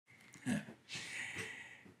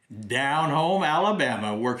Down Home,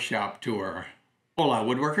 Alabama workshop tour. Hola,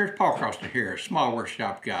 woodworkers. Paul Croston here, small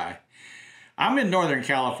workshop guy. I'm in Northern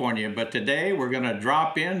California, but today we're going to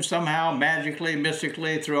drop in somehow magically,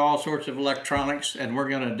 mystically through all sorts of electronics, and we're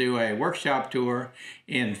going to do a workshop tour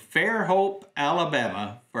in Fairhope,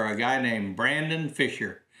 Alabama for a guy named Brandon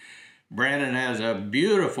Fischer. Brandon has a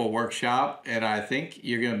beautiful workshop, and I think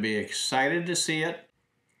you're going to be excited to see it.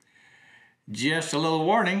 Just a little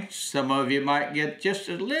warning, some of you might get just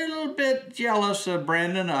a little bit jealous of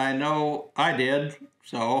Brandon. I know I did,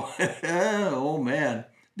 so, oh man,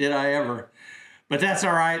 did I ever. But that's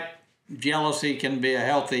all right. Jealousy can be a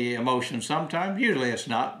healthy emotion sometimes. Usually it's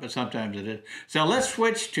not, but sometimes it is. So let's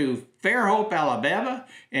switch to Fairhope, Alabama,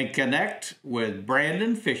 and connect with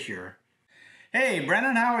Brandon Fischer. Hey,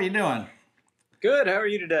 Brandon, how are you doing? Good. How are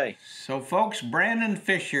you today? So, folks, Brandon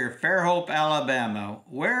Fischer, Fairhope, Alabama.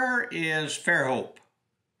 Where is Fairhope?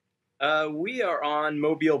 We are on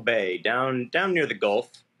Mobile Bay, down near the Gulf,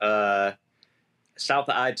 south of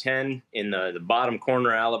I-10 in the bottom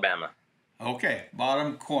corner of Alabama. Okay,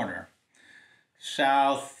 bottom corner.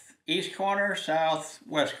 Southeast corner,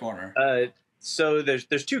 southwest corner. So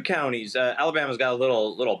there's two counties. Alabama's got a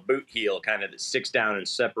little boot heel kind of that sticks down and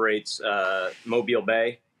separates Mobile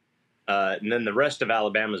Bay. And then the rest of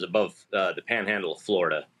Alabama is above the panhandle of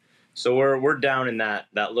Florida. So we're down in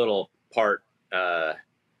that little part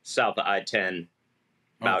south of I-10,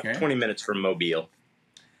 about 20 minutes from Mobile.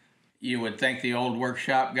 You would think the old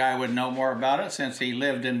workshop guy would know more about it since he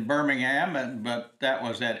lived in Birmingham, but that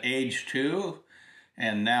was at age 2,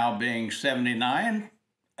 and now being 79.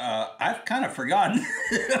 I've kind of forgotten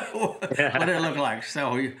what it looked like.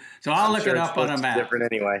 So I'll look it up on a map.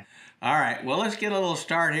 Different anyway. All right, well, let's get a little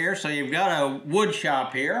start here. So you've got a wood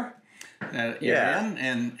shop here that you're in,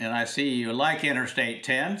 and I see you like Interstate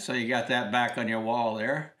 10, so you got that back on your wall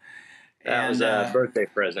there. That was a birthday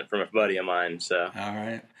present from a buddy of mine. So. All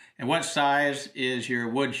right. And what size is your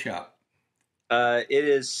wood shop? It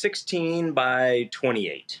is 16 by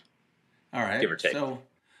 28. All right. Give or take.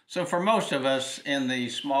 So for most of us in the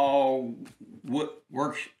small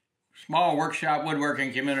workshop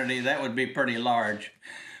woodworking community, that would be pretty large.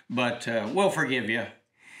 But we'll forgive you,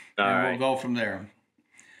 and we'll go from there.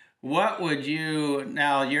 What would you,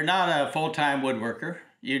 now you're not a full-time woodworker.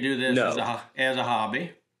 You do this as a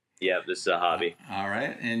hobby. Yeah, this is a hobby. All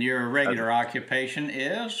right, and your regular occupation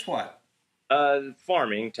is what?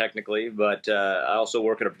 Farming, technically, but I also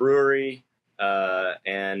work at a brewery,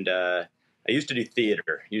 and I used to do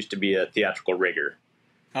theater. Used to be a theatrical rigger.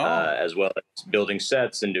 As well as building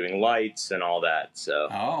sets and doing lights and all that.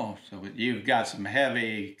 So you've got some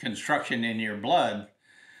heavy construction in your blood.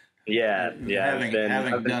 Yeah.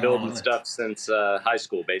 I've been building stuff since high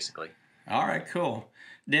school, basically. All right, cool.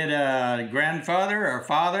 Did grandfather or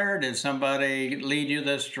father, did somebody lead you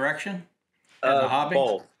this direction as a hobby?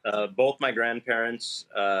 Both. Both my grandparents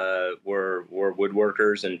were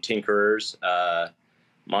woodworkers and tinkerers.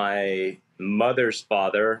 My mother's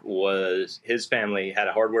father his family had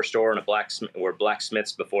a hardware store and were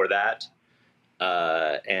blacksmiths before that.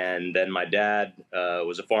 And then my dad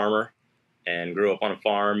was a farmer and grew up on a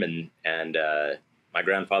farm, and my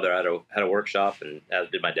grandfather had a workshop, and as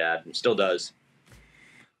did my dad, and still does.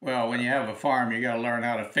 Well, when you have a farm, you got to learn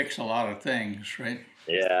how to fix a lot of things, right?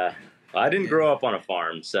 Yeah. Well, I didn't grow up on a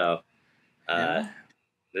farm, so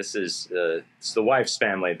this is it's the wife's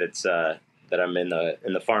family that I'm in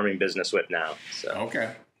the farming business with now. So.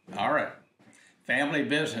 Okay, all right. Family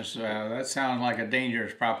business, that sounds like a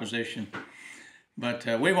dangerous proposition. But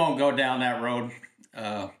we won't go down that road.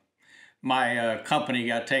 My company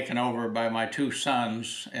got taken over by my 2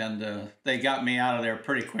 sons, and they got me out of there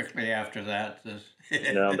pretty quickly after that.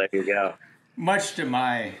 No, there you go. Much to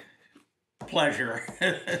my pleasure,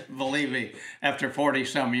 believe me, after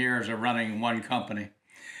 40-some years of running one company.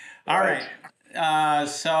 All right,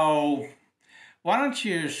 so why don't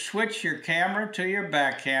you switch your camera to your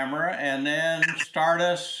back camera and then start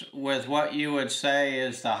us with what you would say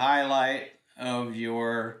is the highlight of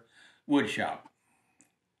your wood shop.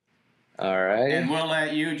 All right. And we'll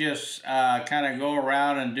let you just kind of go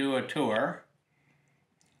around and do a tour.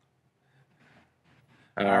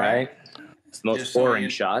 All right. It's the most boring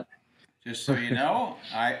shot. Just so you know,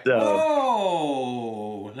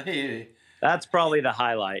 whoa! That's probably the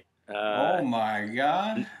highlight. Oh my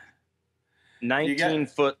God!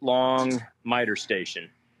 19-foot long miter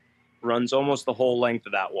station. Runs almost the whole length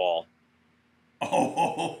of that wall.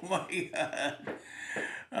 Oh my God!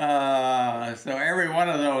 So every one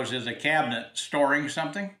of those is a cabinet storing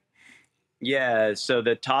something? Yeah, so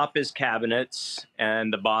the top is cabinets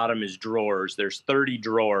and the bottom is drawers. There's 30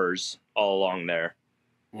 drawers all along there.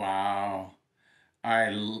 Wow.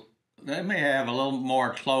 I let me have a little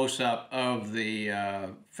more close up of the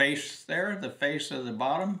face there, the face of the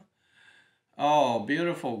bottom. Oh,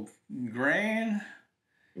 beautiful grain.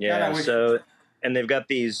 God, I Yeah. wish. So, and they've got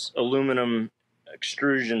these aluminum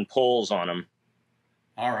extrusion poles on them.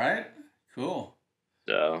 All right, cool.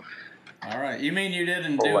 So, All right. You mean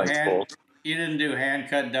full length poles. you didn't do hand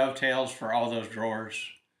cut dovetails for all those drawers?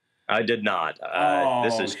 I did not.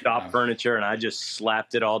 This Oh, is shop furniture, and I just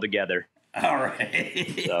slapped it all together. all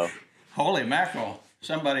right. So, Holy mackerel!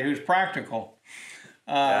 Somebody who's practical.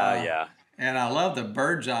 yeah. And I love the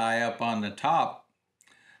bird's eye up on the top.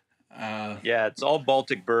 Yeah, it's all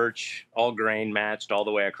Baltic birch, all grain matched all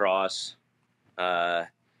the way across. So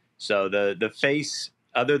the face,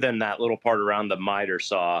 other than that little part around the miter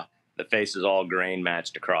saw, the face is all grain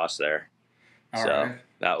matched across there. All so right.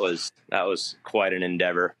 that was quite an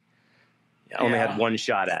endeavor. I only had one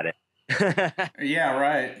shot at it. Yeah,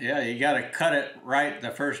 right. Yeah, you got to cut it right the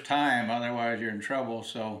first time, otherwise you're in trouble.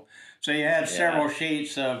 So you had several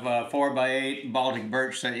sheets of 4x8 Baltic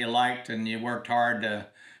birch that you liked, and you worked hard to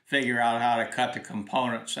figure out how to cut the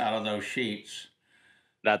components out of those sheets.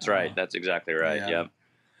 That's right. That's exactly right. Yeah. Yep.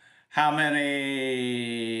 How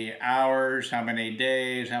many hours, how many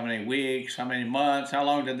days, how many weeks, how many months, how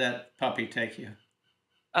long did that puppy take you?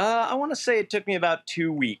 I want to say it took me about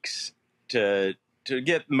 2 weeks to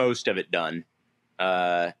get most of it done.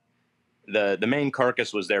 The main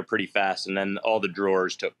carcass was there pretty fast, and then all the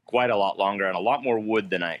drawers took quite a lot longer and a lot more wood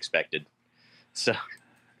than I expected. So,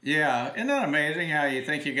 yeah, isn't that amazing how you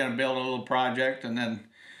think you're going to build a little project, and then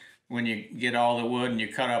when you get all the wood and you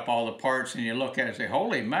cut up all the parts and you look at it and say,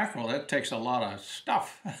 holy mackerel, that takes a lot of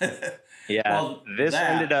stuff. yeah, well, this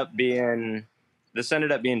ended up being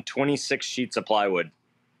 26 sheets of plywood.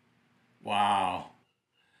 Wow.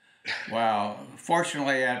 Wow.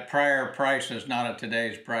 Fortunately, at prior prices, not at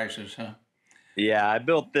today's prices, huh? Yeah, I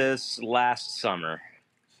built this last summer.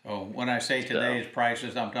 So when I say today's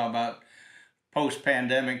prices, I'm talking about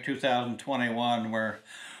post-pandemic 2021, where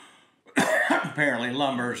apparently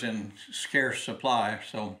lumber's in scarce supply.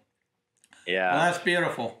 So yeah, well, that's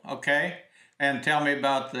beautiful. Okay, and tell me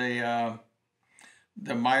about the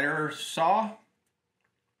miter saw.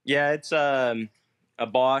 Yeah, it's a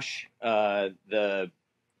Bosch, the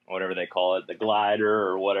whatever they call it, the glider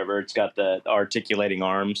or whatever. It's got the articulating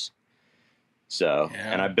arms. So,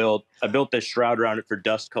 and I built this shroud around it for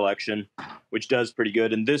dust collection, which does pretty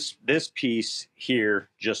good. And this piece here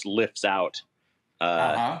just lifts out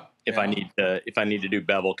if I need to do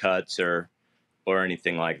bevel cuts or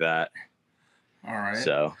anything like that. All right.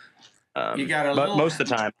 So, you got but most of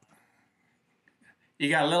the time, you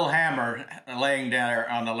got a little hammer laying down there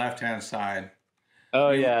on the left-hand side.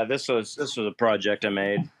 Oh yeah, this was a project I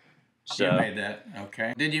made. So you made that,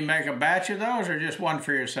 okay. Did you make a batch of those or just one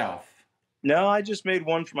for yourself? No, I just made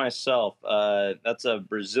one for myself. That's a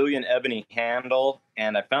Brazilian ebony handle,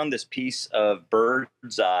 and I found this piece of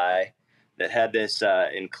bird's eye that had this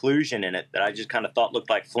inclusion in it that I just kind of thought looked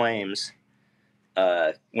like flames.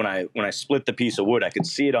 When I split the piece of wood, I could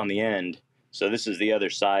see it on the end. So this is the other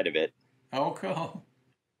side of it. Oh, cool.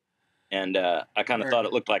 And I kind of thought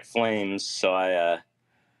it looked like flames, so I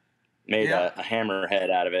made a hammerhead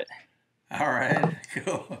out of it. All right,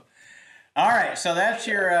 cool. All right, so that's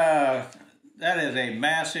your, that is a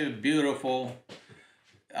massive, beautiful,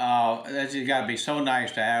 that's got to be so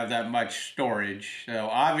nice to have that much storage. So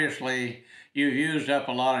obviously you've used up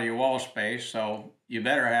a lot of your wall space, so you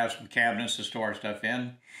better have some cabinets to store stuff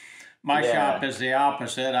in. My shop is the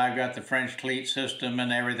opposite. I've got the French cleat system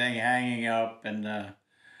and everything hanging up, and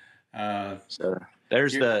so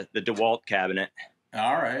there's the DeWALT cabinet.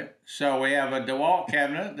 All right. So we have a DeWALT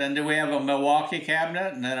cabinet. Then do we have a Milwaukee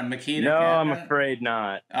cabinet and then a Makita cabinet? No, I'm afraid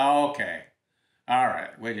not. Oh, okay. All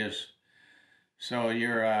right. So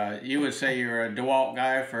you're you would say you're a DeWALT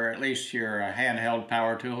guy for at least your handheld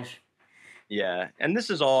power tools? Yeah, and this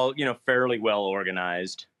is all, fairly well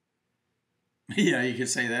organized. Yeah, you could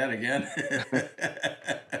say that again.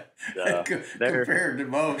 Compared to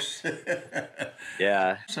most.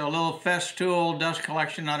 Yeah. So a little Festool dust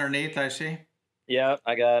collection underneath, I see. Yeah,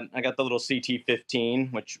 I got the little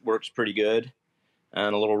CT15, which works pretty good,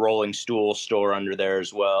 and a little rolling stool store under there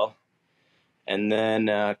as well. And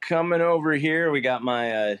then coming over here, we got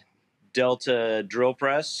my Delta drill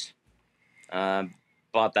press.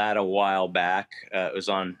 Bought that a while back. It was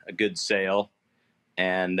on a good sale.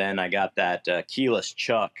 And then I got that keyless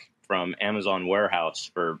chuck from Amazon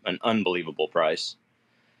Warehouse for an unbelievable price.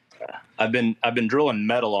 I've been drilling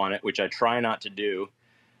metal on it, which I try not to do.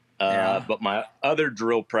 But my other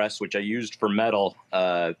drill press, which I used for metal,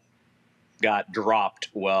 got dropped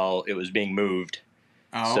while it was being moved.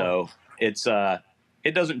 Oh. So it's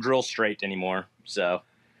it doesn't drill straight anymore. So,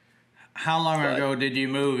 How long ago did you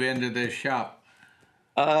move into this shop?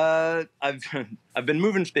 I've I've been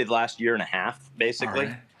moving for the last year and a half, basically.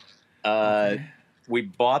 All right. Okay. We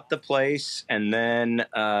bought the place, and then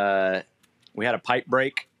we had a pipe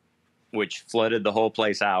break, which flooded the whole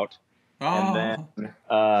place out. Oh. And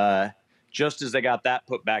then just as they got that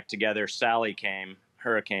put back together, Sally came,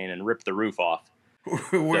 hurricane, and ripped the roof off.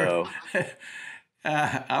 So,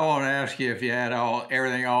 I won't ask you if you had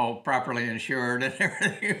everything all properly insured and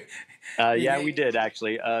everything. yeah, we did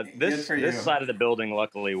actually. This Good for you. side of the building,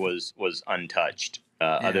 luckily, was untouched,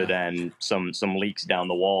 other than some leaks down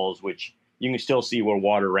the walls, which you can still see where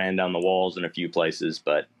water ran down the walls in a few places,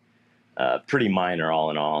 but pretty minor all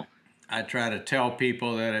in all. I try to tell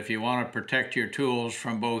people that if you want to protect your tools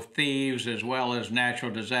from both thieves as well as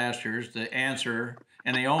natural disasters, the answer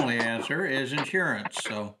and the only answer is insurance.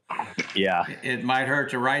 So Yeah, it might hurt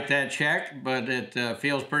to write that check, but it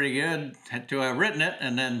feels pretty good to have written it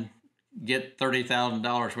and then get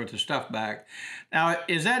 $30,000 worth of stuff back. Now,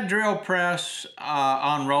 is that drill press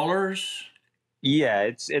on rollers? yeah,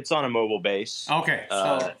 it's on a mobile base. Okay,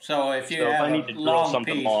 so if you So if have I need a to drill long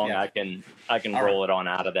something piece, long, yeah. I can All roll right. it on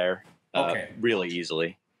out of there. Okay. Really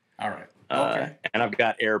easily. All right. Okay. And I've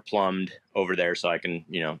got air plumbed over there, so I can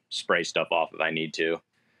spray stuff off if I need to.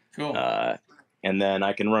 Cool. And then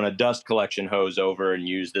I can run a dust collection hose over and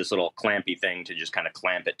use this little clampy thing to just kind of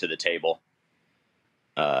clamp it to the table.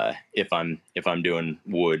 If I'm doing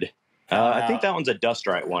wood, I think that one's a Dust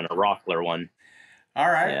Right one, a Rockler one. All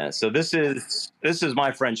right. Yeah. So this is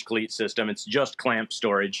my French cleat system. It's just clamp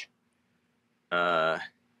storage.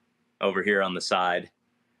 Over here on the side.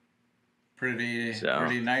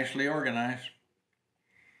 Pretty nicely organized.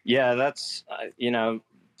 Yeah, that's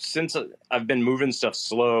since I've been moving stuff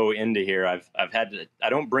slow into here, I've had to. I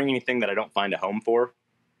don't bring anything that I don't find a home for.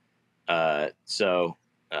 So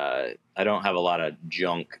I don't have a lot of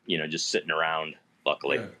junk, just sitting around.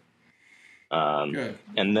 Luckily. Good. Good.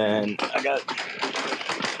 And then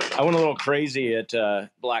I went a little crazy at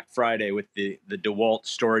Black Friday with the DeWALT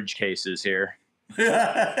storage cases here.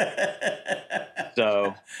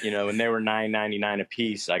 So, when they were $9.99 a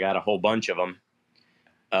piece, I got a whole bunch of them.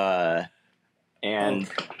 And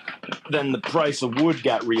then the price of wood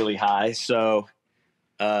got really high. So,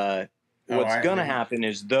 what's going to happen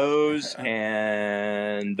is those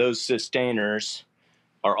and those sustainers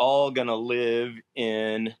are all going to live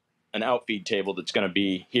in an outfeed table that's going to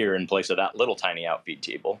be here in place of that little tiny outfeed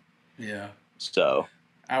table. Yeah. So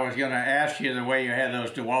I was going to ask you, the way you had those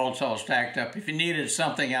DeWalt's all stacked up, if you needed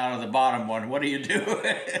something out of the bottom one, what do you do?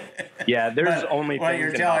 Yeah, there's only. What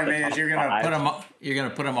you're telling me is you're going to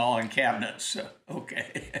put them all in cabinets. So,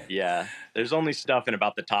 okay. Yeah, there's only stuff in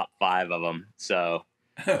about the top 5 of them. So,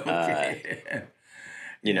 okay.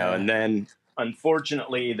 And then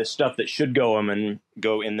unfortunately, the stuff that should go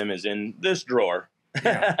in them is in this drawer.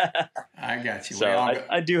 Yeah, I got you. So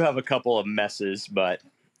I do have a couple of messes, but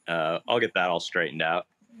I'll get that all straightened out.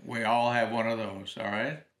 We all have one of those, all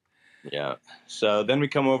right? Yeah. So then we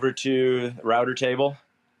come over to the router table.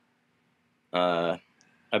 I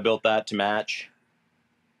built that to match.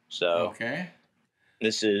 So okay.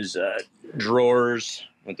 This is drawers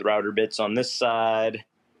with the router bits on this side.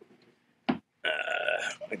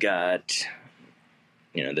 I got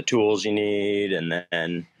the tools you need, and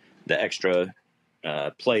then the extra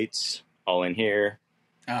plates all in here.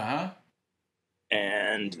 Uh-huh.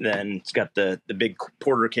 And then it's got the big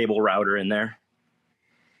Porter cable router in there.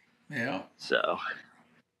 Yeah. So,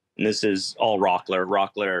 and this is all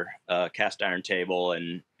Rockler cast iron table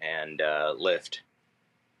and lift.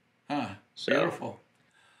 Huh. So, beautiful.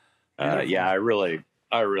 Yeah, I really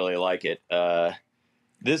like it.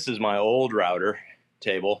 This is my old router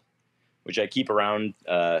table, which I keep around.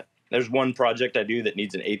 There's one project I do that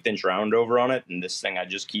needs an 1/8 inch round over on it, and this thing I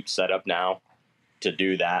just keep set up now to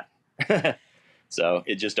do that. So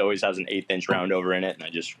it just always has an 1/8 inch round over in it, and I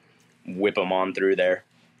just whip them on through there.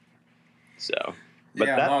 So, but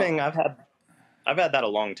thing I've had that a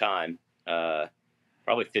long time,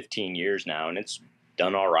 probably 15 years now, and it's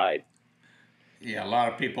done all right. Yeah, a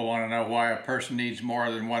lot of people want to know why a person needs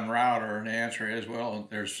more than one router, and the answer is, well,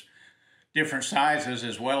 there's different sizes,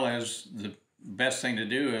 as well as the best thing to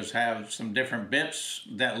do is have some different bits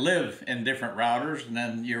that live in different routers, and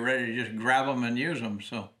then you're ready to just grab them and use them.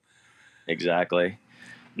 So. Exactly.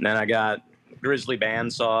 And then I got Grizzly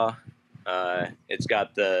bandsaw. It's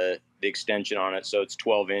got the extension on it, so it's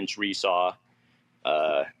 12-inch resaw.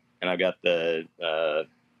 And I got the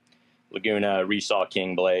Laguna Resaw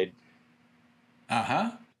King blade.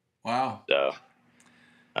 Uh-huh. Wow. So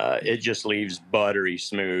it just leaves buttery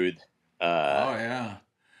smooth. Oh, yeah.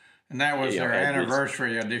 And that was you know, their edges.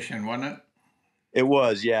 anniversary edition, wasn't it? It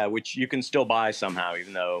was, yeah, which you can still buy somehow,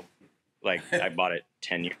 even though, like, I bought it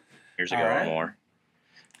 10 years ago or more.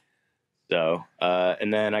 So,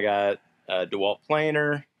 and then I got a DeWALT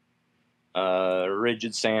planer,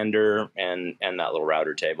 rigid sander, and that little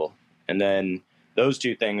router table. And then those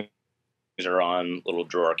two things are on little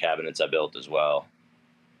drawer cabinets I built as well.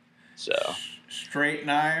 So straight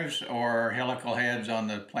knives or helical heads on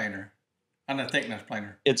the planer, on the thickness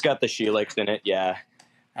planer? It's got the Helix in it, yeah.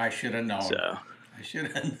 I should have known. So I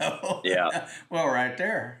should have known. Yeah. Well, right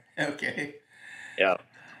there. Okay. Yeah.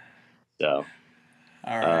 So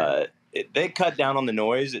all right. They cut down on the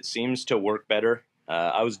noise. It seems to work better.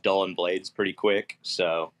 I was dulling blades pretty quick,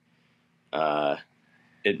 so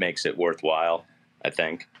it makes it worthwhile, I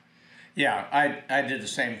think. Yeah, I did the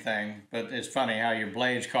same thing, but it's funny how your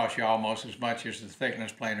blades cost you almost as much as the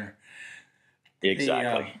thickness planer.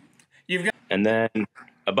 Exactly. You've got, and then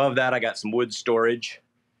above that, I got some wood storage.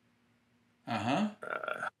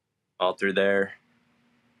 All through there.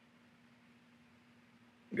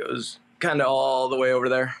 Goes kind of all the way over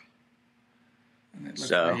there. And it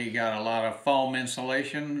looks like you got a lot of foam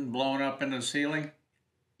insulation blown up into the ceiling.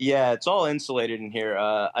 Yeah, it's all insulated in here.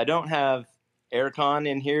 I don't have aircon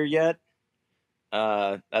in here yet.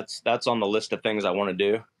 That's on the list of things I want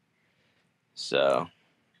to do. So,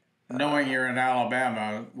 knowing you're in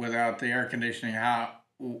Alabama without the air conditioning,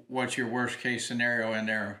 what's your worst case scenario in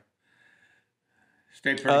there?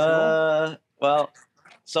 Stay pretty cool? Well,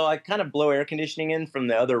 so I kind of blow air conditioning in from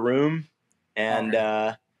the other room, and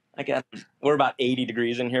we're about 80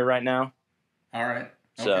 degrees in here right now. All right.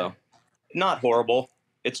 Okay. So, not horrible.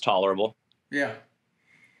 It's tolerable. Yeah.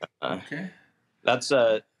 Okay. That's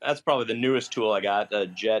probably the newest tool I got, a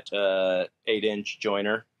Jet 8-inch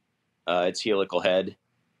joiner. It's helical head.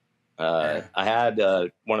 I had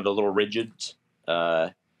one of the little rigids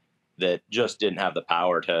that just didn't have the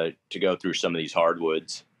power to go through some of these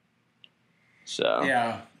hardwoods. So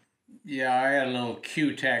yeah, I had a little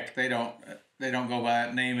Q-Tech. They don't go by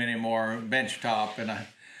that name anymore. Benchtop, and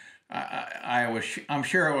I'm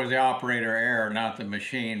sure it was the operator error, not the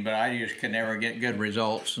machine, but I just could never get good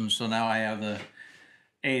results, and so now I have the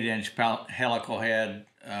 8-inch helical head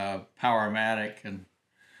Powermatic, and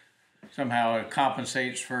somehow it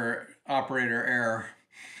compensates for operator error.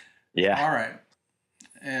 Yeah. All right.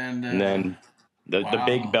 And then the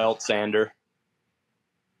big belt sander.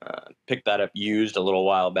 Picked that up used a little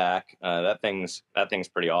while back. That thing's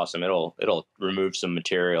pretty awesome. It'll remove some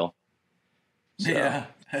material. So. Yeah.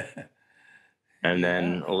 And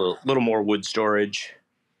then a little more wood storage.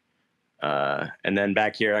 And then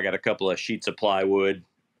back here I got a couple of sheets of plywood,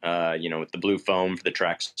 with the blue foam for the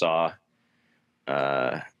track saw.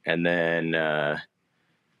 And then I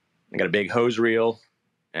got a big hose reel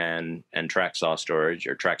and track saw storage,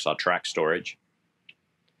 or track saw track storage.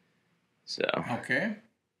 So okay.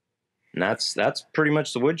 And that's pretty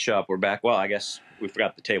much the wood shop. We're back. Well, I guess we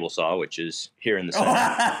forgot the table saw, which is here in the center.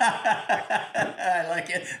 I like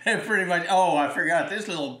it. Pretty much. Oh, I forgot this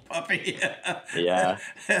little puppy. Yeah.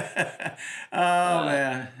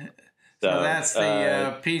 Man. So that's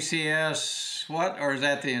the PCS, what? Or is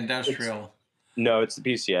that the industrial? No, it's the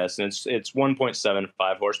PCS, and it's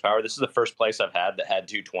 1.75 horsepower. This is the first place I've had that had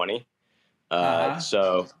 220.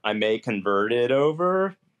 So I may convert it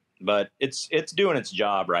over, but it's doing its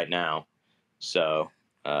job right now. So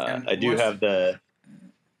I do have the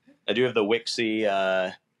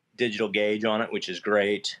Wixie digital gauge on it, which is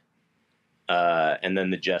great. And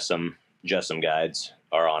then the Jessam guides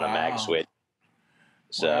are on a mag switch.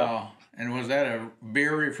 So. Wow. And was that a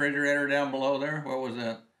beer refrigerator down below there? What was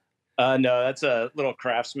that? No, that's a little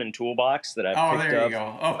Craftsman toolbox that I picked there up you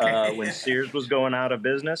go. Okay. when Sears was going out of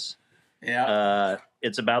business. Yeah.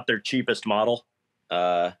 It's about their cheapest model,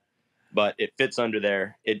 but it fits under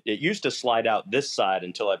there. It used to slide out this side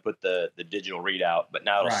until I put the digital readout, but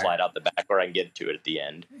now it'll slide out the back where I can get to it at the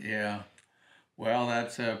end. Yeah. Well,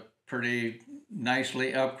 that's a pretty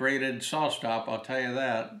nicely upgraded saw stop, I'll tell you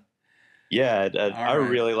that. Yeah, I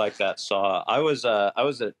really like that saw. I was at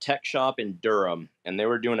a tech shop in Durham, and they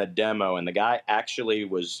were doing a demo, and the guy actually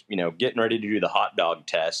was, getting ready to do the hot dog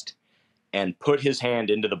test, and put his hand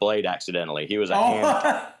into the blade accidentally. He was a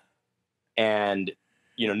hand, and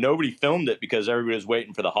nobody filmed it because everybody was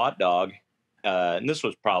waiting for the hot dog. And this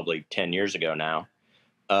was probably 10 years ago now,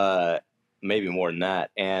 maybe more than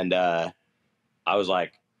that. And I was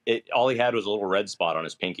like, all he had was a little red spot on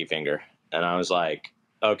his pinky finger, and I was like,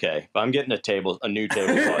 okay, if I'm getting a new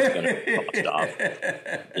table saw, it's going to cost off,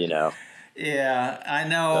 Yeah, I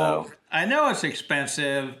know. So. I know it's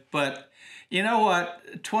expensive, but You know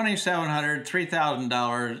what? $2,700,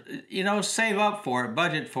 $3,000. You know, save up for it,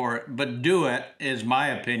 budget for it, but do it is my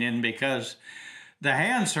opinion, because the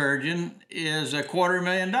hand surgeon is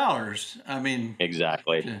 $250,000. I mean,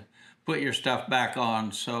 Exactly. to put your stuff back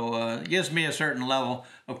on. So it gives me a certain level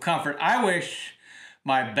of comfort. I wish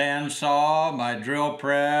my bandsaw, my drill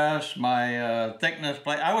press, my thickness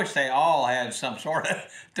plate, I wish they all had some sort of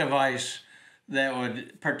device that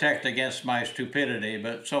would protect against my stupidity.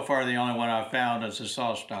 But so far, the only one I've found is a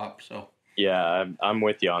saw stop. So Yeah, I'm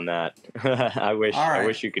with you on that. I wish all right. I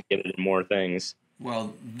wish you could get it in more things.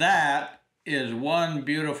 Well, that is one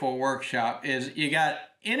beautiful workshop. Is you got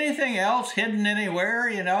anything else hidden anywhere?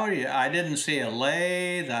 You know, I didn't see a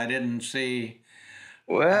lathe. I didn't see.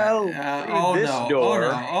 Well, Oh this no! door, Oh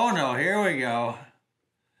no! Oh no! Here we go.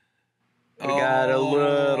 we got a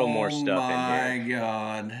little more stuff in here.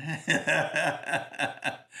 Oh my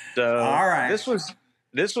God! So All right.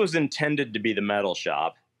 this was intended to be the metal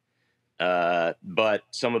shop, but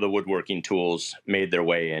some of the woodworking tools made their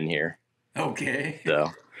way in here. Okay.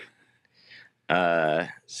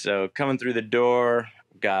 So coming through the door,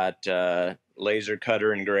 got laser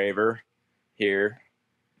cutter engraver here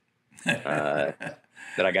that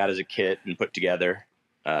I got as a kit and put together.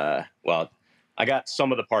 Well, I got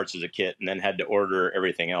some of the parts as a kit and then had to order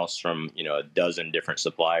everything else from, a dozen different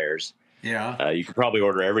suppliers. Yeah. You could probably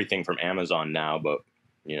order everything from Amazon now, but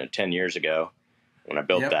 10 years ago when I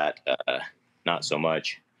built that, not so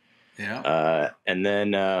much. Yeah. And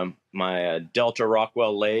then my Delta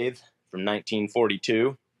Rockwell lathe from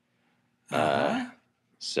 1942.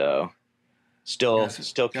 So still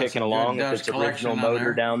kicking along with its original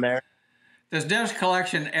motor down there. Does Dev's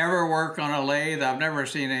collection ever work on a lathe? I've never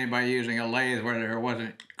seen anybody using a lathe where there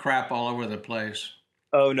wasn't crap all over the place.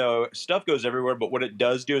 Oh no, stuff goes everywhere, but what it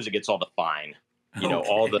does do is it gets all the fine.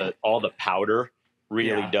 All the powder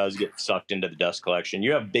really does get sucked into the dust collection.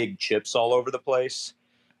 You have big chips all over the place,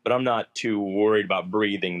 but I'm not too worried about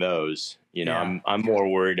breathing those. I'm more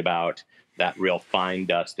worried about that real fine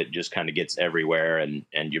dust that just kind of gets everywhere and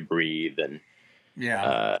you breathe and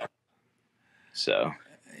so.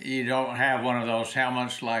 You don't have one of those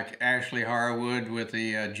helmets like Ashley Harwood with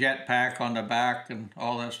the jet pack on the back and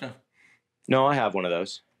all that stuff? No, I have one of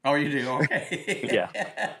those. Oh, you do? Okay. Yeah.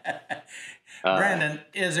 Brandon,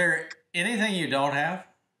 is there anything you don't have?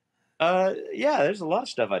 Yeah, there's a lot of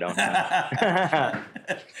stuff I don't have.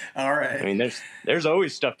 All right. I mean, there's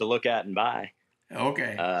always stuff to look at and buy.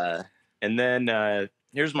 Okay. And then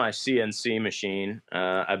here's my CNC machine.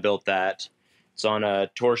 I built that. It's on a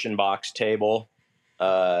torsion box table.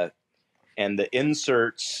 And the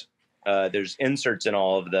inserts, there's inserts in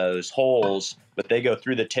all of those holes, but they go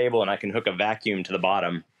through the table and I can hook a vacuum to the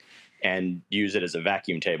bottom and use it as a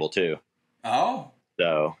vacuum table too. Oh.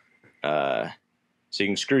 So you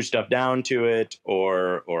can screw stuff down to it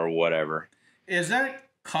or whatever. Is that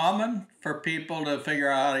common for people to figure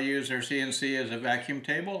out how to use their CNC as a vacuum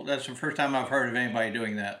table? That's the first time I've heard of anybody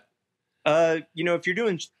doing that. If you're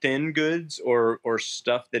doing thin goods or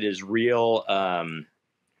stuff that is real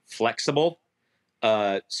flexible,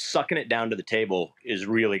 sucking it down to the table is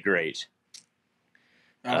really great.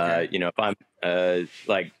 Okay. If I'm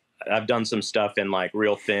I've done some stuff in like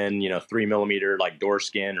real thin, 3 millimeter like door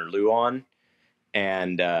skin or Luan,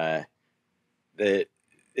 and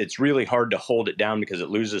it's really hard to hold it down because it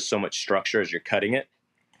loses so much structure as you're cutting it.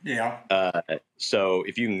 Yeah. So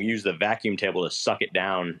if you can use the vacuum table to suck it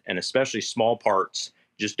down, and especially small parts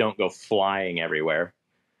just don't go flying everywhere.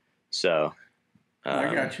 So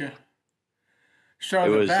I got you.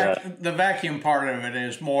 So the vacuum part of it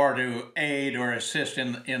is more to aid or assist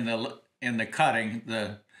in the cutting.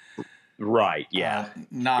 Right. Yeah.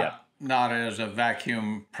 Not as a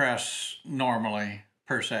vacuum press normally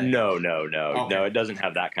per se. No. Okay. No, it doesn't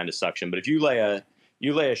have that kind of suction. But if you lay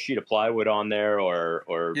a sheet of plywood on there or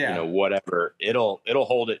whatever, it'll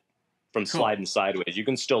hold it from sliding sideways. You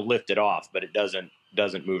can still lift it off, but it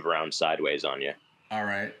doesn't move around sideways on you. All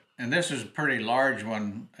right. And this is a pretty large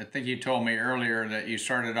one. I think you told me earlier that you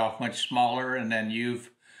started off much smaller and then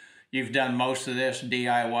you've done most of this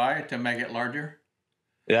DIY to make it larger?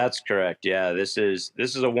 That's correct. Yeah, this is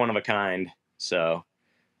a one of a kind. So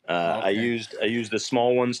I used the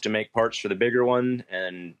small ones to make parts for the bigger one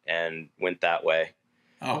and went that way.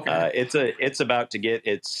 Okay. It's about to get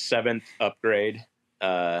its 7th upgrade.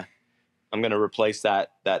 I'm going to replace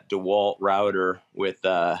that DeWALT router with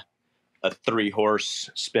a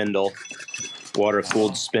 3-horse spindle,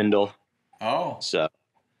 water-cooled spindle. Oh. So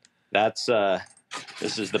that's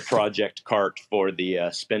this is the project cart for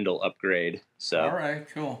the spindle upgrade. So all right,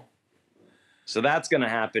 cool. So that's going to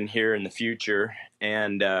happen here in the future.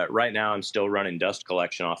 And right now I'm still running dust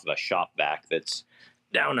collection off of a shop vac that's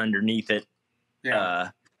down underneath it.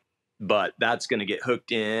 Yeah. But that's going to get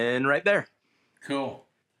hooked in right there. Cool.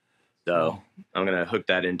 So I'm going to hook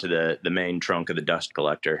that into the main trunk of the dust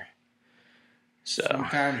collector. So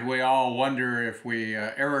sometimes we all wonder if we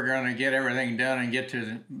ever going to get everything done and get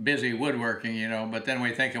to busy woodworking, you know, but then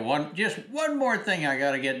we think of just one more thing I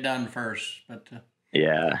got to get done first. But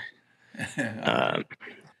yeah.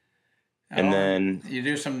 And then you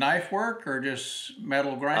do some knife work or just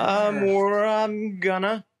metal grinding? I'm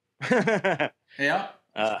gonna. Yeah.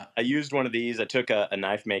 I used one of these. I took a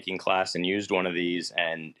knife making class and used one of these,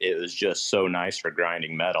 and it was just so nice for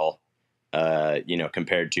grinding metal. You know,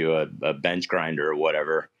 compared to a bench grinder or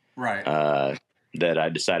whatever. Right. That I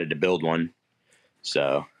decided to build one.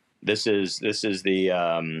 So this is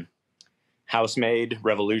the House-Made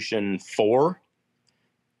Revolution 4.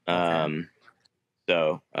 Okay.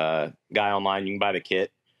 So guy online, you can buy the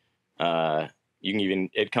kit.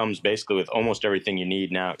 It comes basically with almost everything you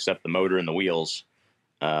need now except the motor and the wheels.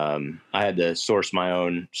 I had to source my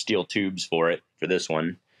own steel tubes for this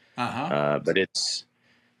one. But it's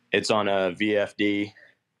on a VFD,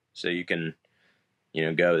 so you can, you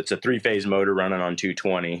know, go. It's a 3-phase motor running on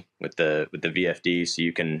 220 with the VFD, so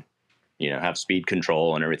you can, you know, have speed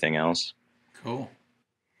control and everything else. Cool.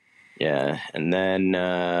 Yeah, and then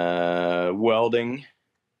welding.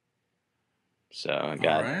 So I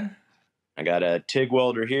got a TIG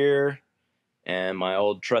welder here, and my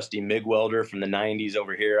old trusty MIG welder from the 90s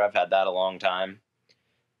over here. I've had that a long time.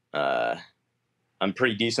 I'm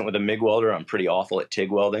pretty decent with a MIG welder. I'm pretty awful at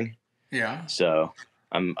TIG welding. Yeah. So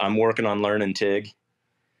I'm working on learning TIG.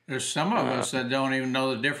 There's some of us that don't even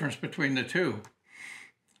know the difference between the two.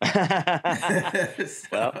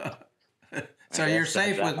 Well, so you're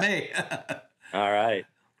safe with me. All right.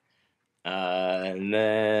 And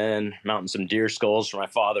then mounting some deer skulls for my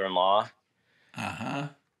father-in-law.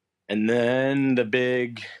 And then the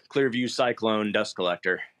big Clearview Cyclone dust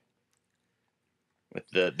collector with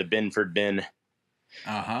the Binford bin.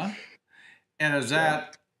 And is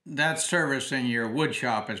that's servicing your wood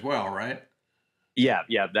shop as well, right? Yeah,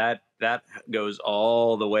 that goes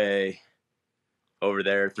all the way over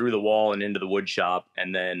there through the wall and into the wood shop,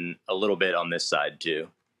 and then a little bit on this side too.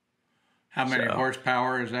 How many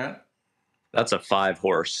horsepower is that? That's a 5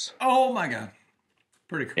 horse. Oh my God.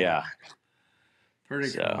 Pretty cool. Yeah.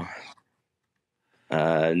 Pretty cool.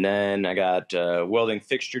 And then I got a welding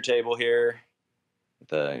fixture table here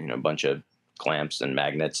with a bunch of clamps and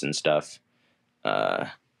magnets and stuff.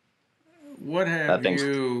 What have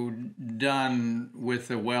you done with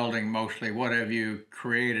the welding mostly? What have you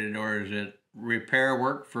created, or is it repair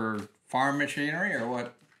work for farm machinery or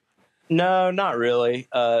what? No, not really.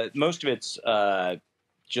 Most of it's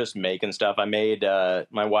just making stuff. I made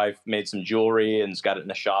my wife made some jewelry and has got it in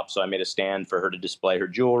the shop, so I made a stand for her to display her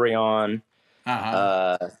jewelry on.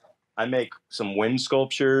 I make some wind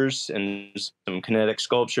sculptures and some kinetic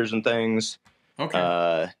sculptures and things.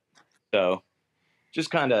 Okay. So just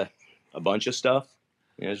kind of a bunch of stuff,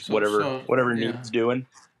 just whatever needs doing.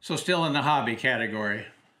 So still in the hobby category.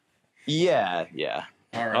 Yeah.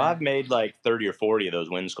 All right. Well, I've made like 30 or 40 of those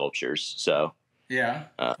wind sculptures. So yeah.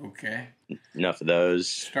 Okay. Enough of those.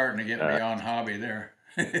 Starting to get beyond hobby there.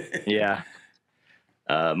 Yeah.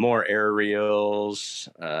 More air reels.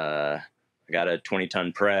 I got a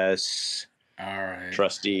 20-ton press. All right.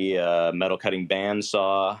 Trusty metal cutting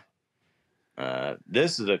bandsaw.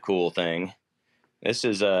 This is a cool thing. This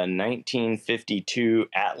is a 1952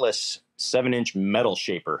 Atlas 7-inch metal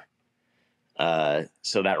shaper.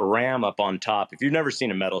 So that ram up on top, if you've never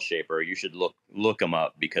seen a metal shaper, you should look them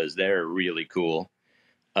up because they're really cool.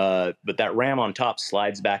 But that ram on top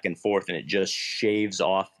slides back and forth, and it just shaves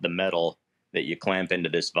off the metal that you clamp into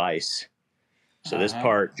this vise. So this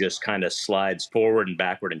part just kind of slides forward and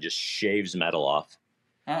backward and just shaves metal off.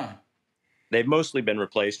 They've mostly been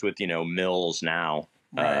replaced with, mills now.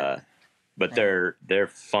 Right. But they're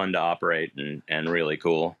fun to operate and really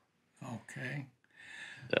cool. Okay.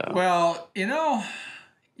 So. Well,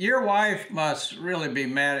 your wife must really be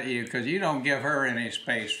mad at you because you don't give her any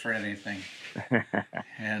space for anything.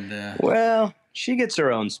 And well, she gets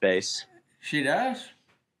her own space. She does?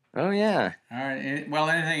 Oh, yeah. All right. Well,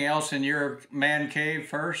 anything else in your man cave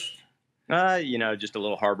first? Just a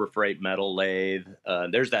little Harbor Freight metal lathe.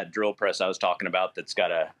 There's that drill press I was talking about that's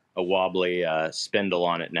got a wobbly spindle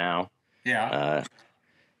on it now. Yeah.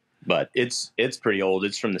 But it's pretty old.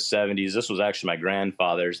 It's from the 70s. This was actually my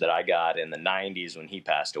grandfather's that I got in the 90s when he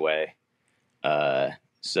passed away.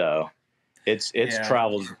 So it's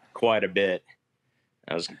traveled quite a bit.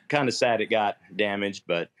 I was kind of sad it got damaged,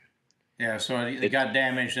 but Yeah, so it got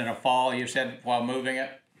damaged in a fall, you said, while moving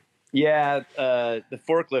it? Yeah, the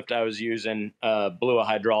forklift I was using blew a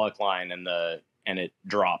hydraulic line and it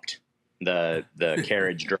dropped. The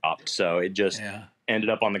carriage dropped, so it just Yeah.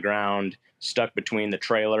 ended up on the ground, stuck between the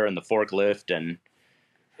trailer and the forklift, and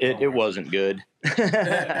it wasn't good.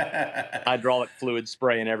 Hydraulic fluid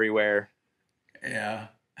spraying everywhere. Yeah.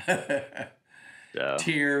 So.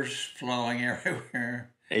 Tears flowing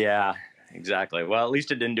everywhere. Yeah, exactly. Well, at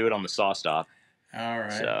least it didn't do it on the saw stop. All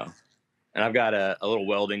right. So, and I've got a little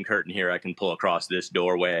welding curtain here I can pull across this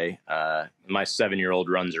doorway. My 7-year-old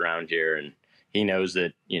runs around here, and he knows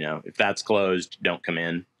that, if that's closed, don't come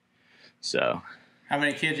in. So. How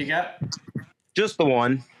many kids you got? Just the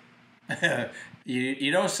one.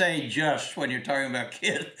 You don't say just when you're talking about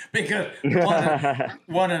kids, because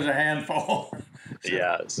one is a handful.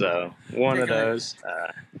 Yeah, so one of those.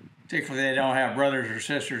 Particularly they don't have brothers or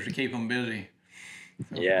sisters to keep them busy.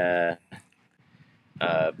 So. Yeah.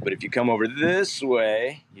 But if you come over this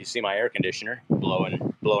way, you see my air conditioner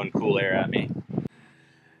blowing cool air at me.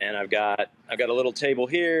 And I've got a little table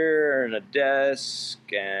here and a desk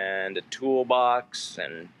and a toolbox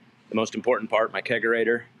and the most important part, my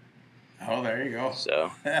kegerator. Oh, there you go.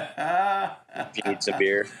 So if you need some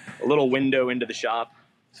beer, a little window into the shop.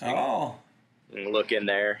 So you can look in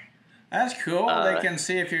there. That's cool. They can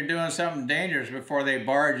see if you're doing something dangerous before they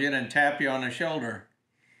barge in and tap you on the shoulder.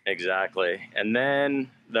 Exactly. And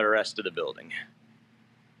then the rest of the building.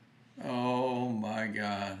 Oh, my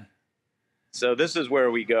God. So this is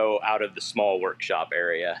where we go out of the small workshop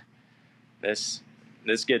area. This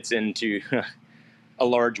gets into a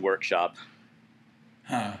large workshop.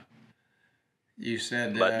 Huh. You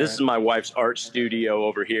said... But this is my wife's art studio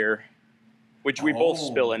over here, which we both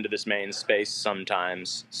spill into this main space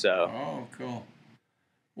sometimes. So. Oh, cool.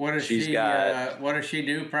 What does she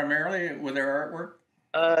do primarily with her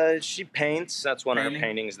artwork? She paints. That's one of her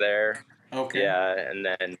paintings there. Okay. Yeah, and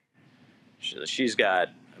then she's got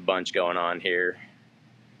a bunch going on here.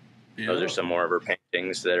 Beautiful. Those are some more of her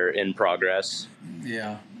paintings that are in progress.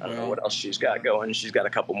 Yeah. I don't know what else she's got going. She's got a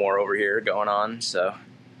couple more over here going on. So.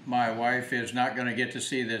 My wife is not going to get to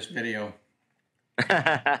see this video.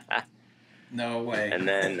 No way. And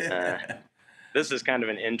then this is kind of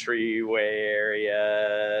an entryway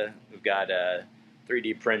area. We've got a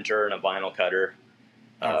 3D printer and a vinyl cutter,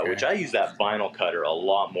 which I use that vinyl cutter a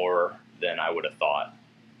lot more than I would have thought.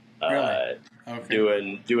 Really?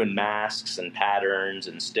 Okay. Doing masks and patterns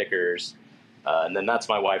and stickers. And then that's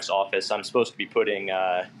my wife's office. I'm supposed to be putting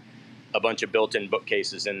a bunch of built-in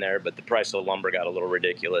bookcases in there, but the price of lumber got a little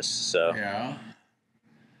ridiculous. So yeah.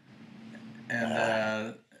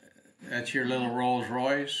 And that's your little Rolls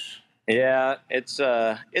Royce. Yeah, it's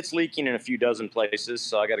leaking in a few dozen places,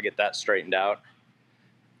 so I got to get that straightened out.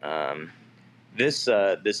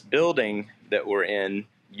 This building that we're in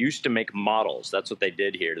used to make models. That's what they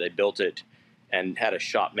did here. They built it and had a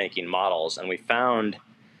shop making models, and we found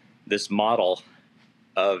this model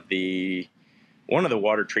of one of the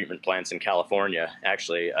water treatment plants in California,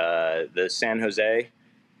 actually, the San Jose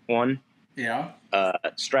one. Yeah.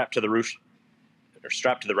 Strapped to the roof, or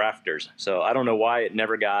strapped to the rafters. So I don't know why it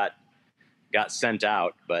never got sent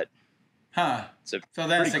out, but so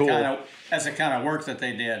that's cool. That's the kind of work that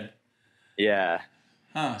they did. Yeah.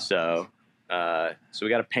 So we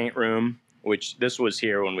got a paint room, which this was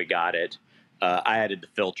here when we got it. I added the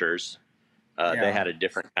filters. They had a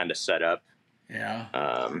different kind of setup. Yeah.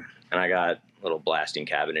 And I got a little blasting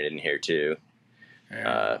cabinet in here too.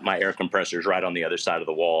 Yeah. My air compressor's right on the other side of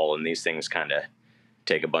the wall, and these things kind of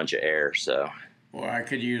take a bunch of air. So. Well, I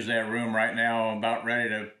could use that room right now. I'm about ready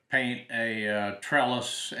to paint a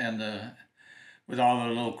trellis and with all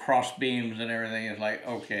the little cross beams and everything. It's like,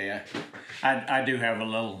 okay, I do have a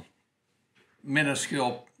little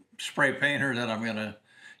minuscule spray painter that I'm going to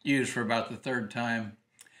use for about the third time.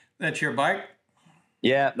 That's your bike?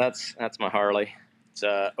 Yeah, that's my Harley. It's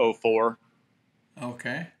a 04.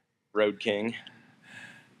 Okay. Road King.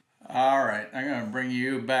 All right, I'm going to bring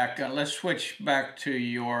you back. Let's switch back to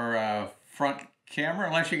your front camera,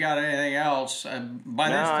 unless you got anything else. By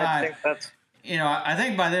this time, I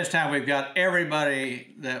think by this time we've got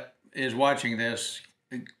everybody that is watching this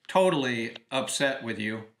totally upset with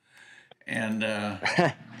you, and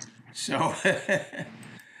so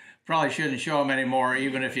probably shouldn't show them anymore,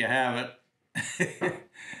 even if you have it.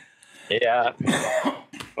 Yeah.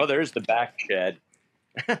 Well, there's the back shed.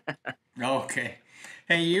 Okay.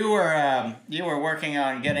 Hey, you were working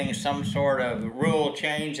on getting some sort of rule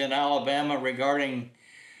change in Alabama regarding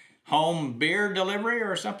home beer delivery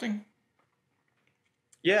or something?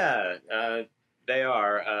 Yeah, they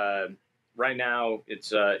are. right now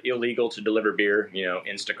it's illegal to deliver beer,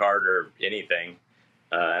 Instacart or anything.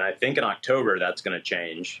 And I think in October that's going to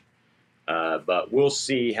change. But we'll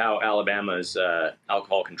see how Alabama's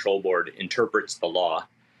Alcohol Control Board interprets the law.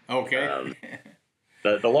 Okay.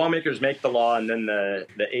 The lawmakers make the law, and then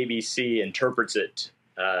the ABC interprets it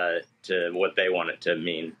to what they want it to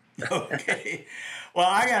mean. Okay. Well,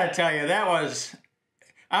 I got to tell you,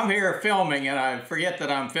 I'm here filming, and I forget that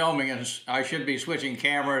I'm filming, and I should be switching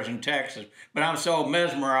cameras and texts, but I'm so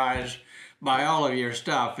mesmerized by all of your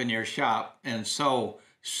stuff in your shop, and so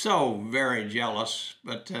very jealous,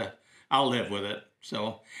 but I'll live with it.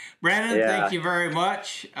 So, Brandon, thank you very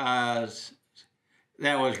much.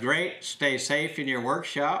 That was great. Stay safe in your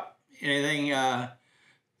workshop. Anything,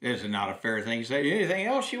 this is not a fair thing to say. Anything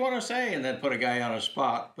else you want to say? And then put a guy on a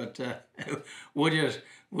spot, but we'll just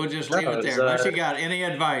leave it there. Unless you got any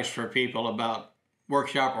advice for people about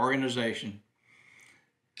workshop organization.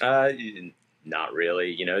 Not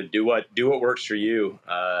really. Do what works for you.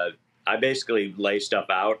 I basically lay stuff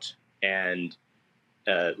out and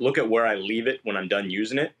look at where I leave it when I'm done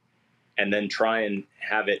using it, and then try and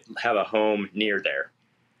have a home near there.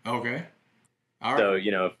 Okay. All right. So,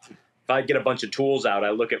 if I get a bunch of tools out, I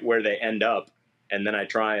look at where they end up, and then I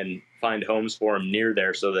try and find homes for them near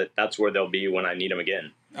there so that that's where they'll be when I need them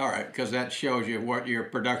again. All right, because that shows you what your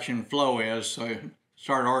production flow is, so you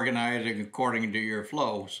start organizing according to your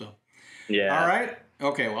flow. So, yeah. All right.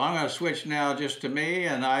 Okay, well, I'm going to switch now just to me,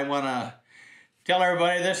 and I want to tell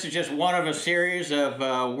everybody this is just one of a series of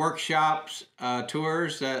workshops,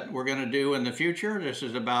 tours that we're going to do in the future. This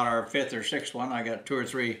is about our 5th or 6th one. I got 2 or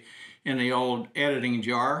 3 in the old editing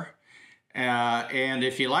jar. And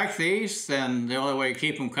if you like these, then the only way to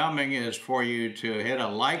keep them coming is for you to hit a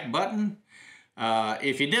like button.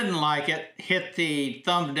 If you didn't like it, hit the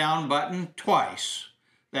thumbs down button twice.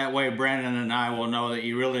 That way Brandon and I will know that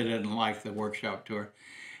you really didn't like the workshop tour.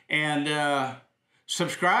 And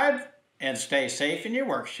subscribe and stay safe in your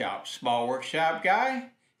workshop. Small Workshop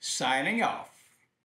Guy, signing off.